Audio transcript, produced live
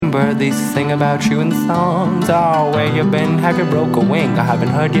bird, they sing about you in songs. Oh, where you been? Have you broke a wing? I haven't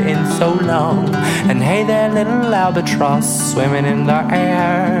heard you in so long. And hey there, little albatross, swimming in the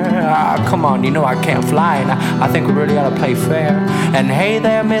air. Ah, come on, you know I can't fly, and I think we really ought to play fair. And hey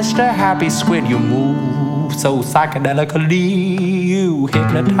there, Mr. Happy Squid, you move so psychedelically. You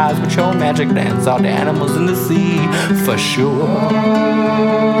hypnotize with your magic dance all the animals in the sea, for sure.